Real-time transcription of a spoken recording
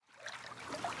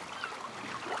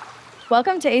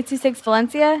Welcome to 826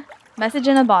 Valencia, message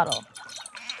in a bottle.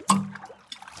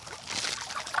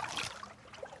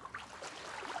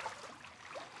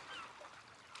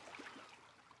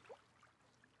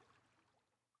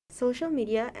 Social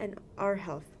Media and Our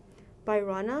Health by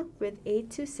Rana with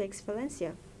 826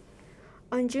 Valencia.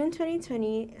 On June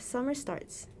 2020, summer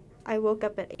starts. I woke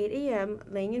up at 8 a.m.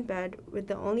 laying in bed with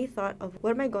the only thought of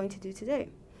what am I going to do today?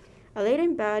 I laid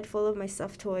in bed full of my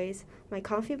stuffed toys, my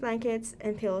comfy blankets,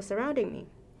 and pillows surrounding me.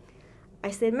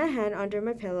 I slid my hand under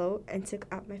my pillow and took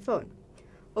out my phone.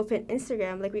 Opened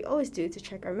Instagram like we always do to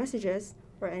check our messages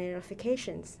or any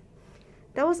notifications.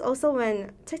 That was also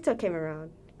when TikTok came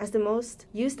around as the most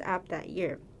used app that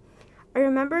year. I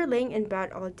remember laying in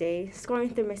bed all day,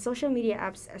 scrolling through my social media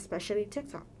apps, especially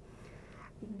TikTok.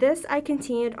 This I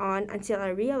continued on until I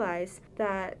realized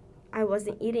that I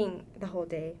wasn't eating the whole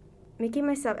day, making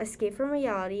myself escape from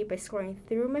reality by scrolling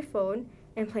through my phone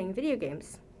and playing video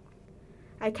games.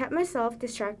 I kept myself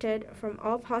distracted from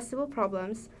all possible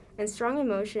problems and strong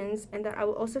emotions, and that I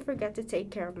would also forget to take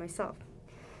care of myself.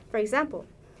 For example,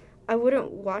 I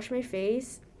wouldn't wash my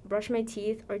face, brush my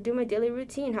teeth, or do my daily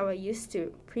routine how I used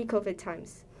to pre-COVID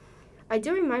times. I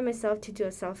do remind myself to do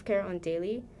a self-care on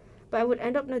daily, but I would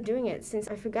end up not doing it since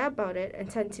I forgot about it and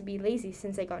tend to be lazy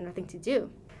since I got nothing to do.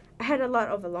 I had a lot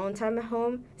of alone time at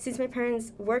home since my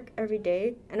parents work every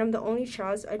day and I'm the only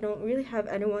child, so I don't really have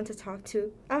anyone to talk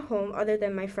to at home other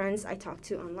than my friends I talk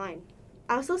to online.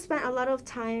 I also spent a lot of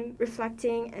time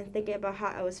reflecting and thinking about how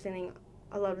I was feeling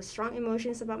a lot of strong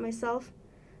emotions about myself,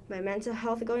 my mental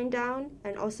health going down,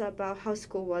 and also about how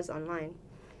school was online,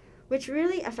 which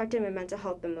really affected my mental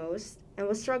health the most, and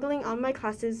was struggling on my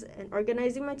classes and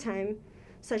organizing my time,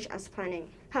 such as planning.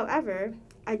 However,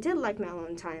 I did like my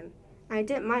alone time, and I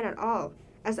didn't mind at all,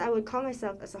 as I would call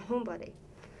myself as a homebody.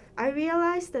 I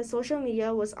realized that social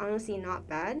media was honestly not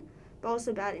bad, but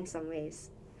also bad in some ways.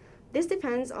 This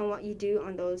depends on what you do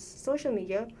on those social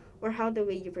media or how the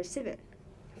way you perceive it.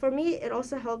 For me, it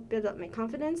also helped build up my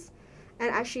confidence and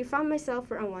actually found myself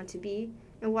where I want to be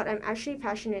and what I'm actually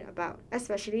passionate about,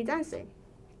 especially dancing.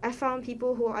 I found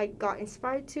people who I got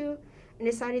inspired to and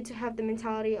decided to have the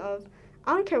mentality of,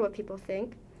 I don't care what people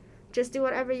think, just do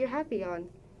whatever you're happy on.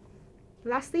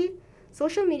 Lastly,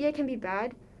 social media can be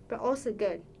bad, but also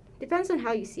good. Depends on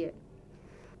how you see it.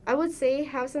 I would say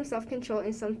have some self-control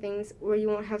in some things where you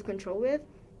won't have control with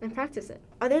and practice it.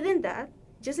 Other than that,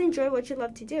 just enjoy what you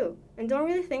love to do and don't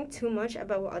really think too much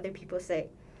about what other people say,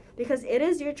 because it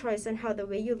is your choice on how the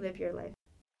way you live your life.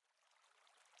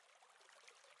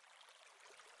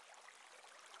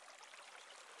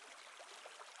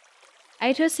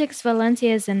 I26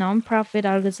 Valencia is a non-profit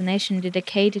organization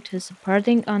dedicated to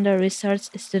supporting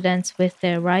under-researched students with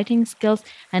their writing skills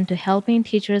and to helping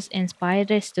teachers inspire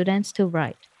their students to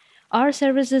write. Our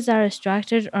services are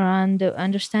structured around the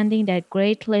understanding that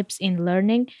great leaps in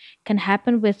learning can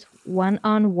happen with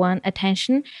one-on-one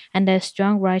attention and that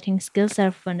strong writing skills are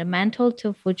fundamental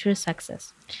to future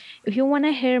success. If you want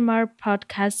to hear more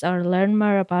podcasts or learn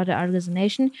more about the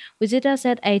organization, visit us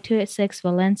at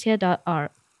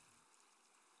a26valencia.org.